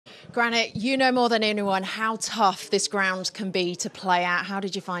Granit, you know more than anyone how tough this ground can be to play at. How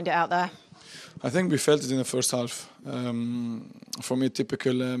did you find it out there? I think we felt it in the first half. For me,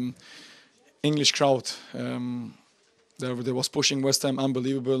 typical English crowd. There was pushing West Ham,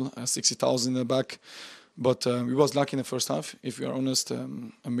 unbelievable, 60,000 in the back. But we was lucky in the first half, if we are honest.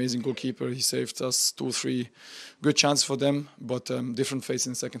 Amazing goalkeeper, he saved us 2-3 good chances for them, but different face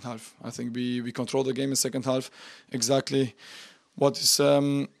in the second half. I think we controlled the game in the second half, exactly what is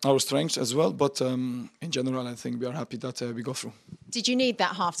our strength as well. But in general, I think we are happy that we go through. Did you need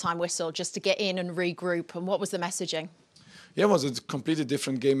that half-time whistle just to get in and regroup? And what was the messaging? Yeah, it was a completely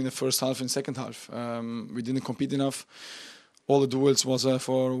different game in the first half and second half. We didn't compete enough. All the duels was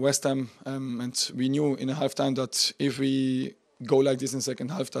for West Ham, and we knew in a half-time that if we go like this in the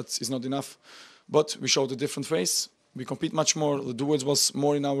second half, that is not enough. But we showed a different face. We compete much more. The duels was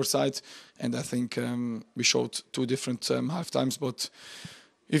more in our side, and I think we showed two different half-times. But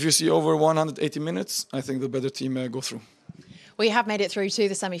if you see over 180 minutes, I think the better team go through. Well, you have made it through to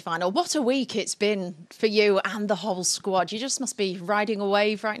the semi-final. What a week it's been for you and the whole squad. You just must be riding a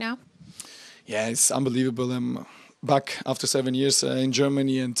wave right now. Yeah, it's unbelievable. Back after 7 years in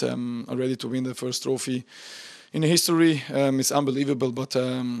Germany and ready to win the first trophy in history. It's unbelievable, but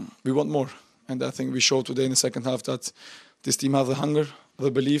we want more. And I think we showed today in the second half that this team has the hunger,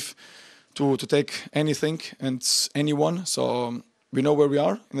 the belief to take anything and anyone. So we know where we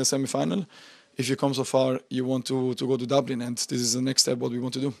are in the semi-final. If you come so far, you want to go to Dublin, and this is the next step, what we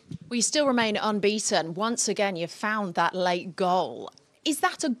want to do. Well, you still remain unbeaten. Once again, you found that late goal. Is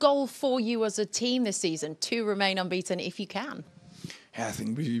that a goal for you as a team this season, to remain unbeaten if you can? Yeah, I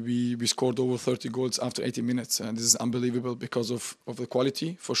think we scored over 30 goals after 80 minutes. And this is unbelievable because of the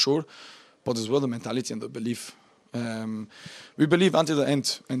quality, for sure, but as well the mentality and the belief. We believe until the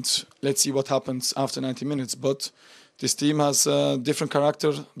end, and let's see what happens after 90 minutes. But this team has a different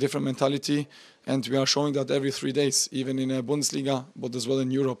character, different mentality, and we are showing that every 3 days, even in Bundesliga, but as well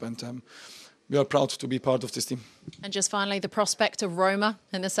in Europe. And we are proud to be part of this team. And just finally, the prospect of Roma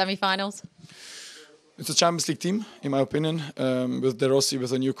in the semi-finals? It's a Champions League team, in my opinion. With De Rossi,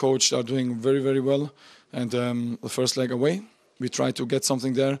 with a new coach, they are doing very, very well. And the first leg away, we try to get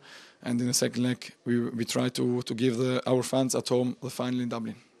something there. And in the second leg, we try to give our fans at home the final in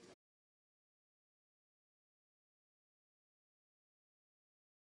Dublin.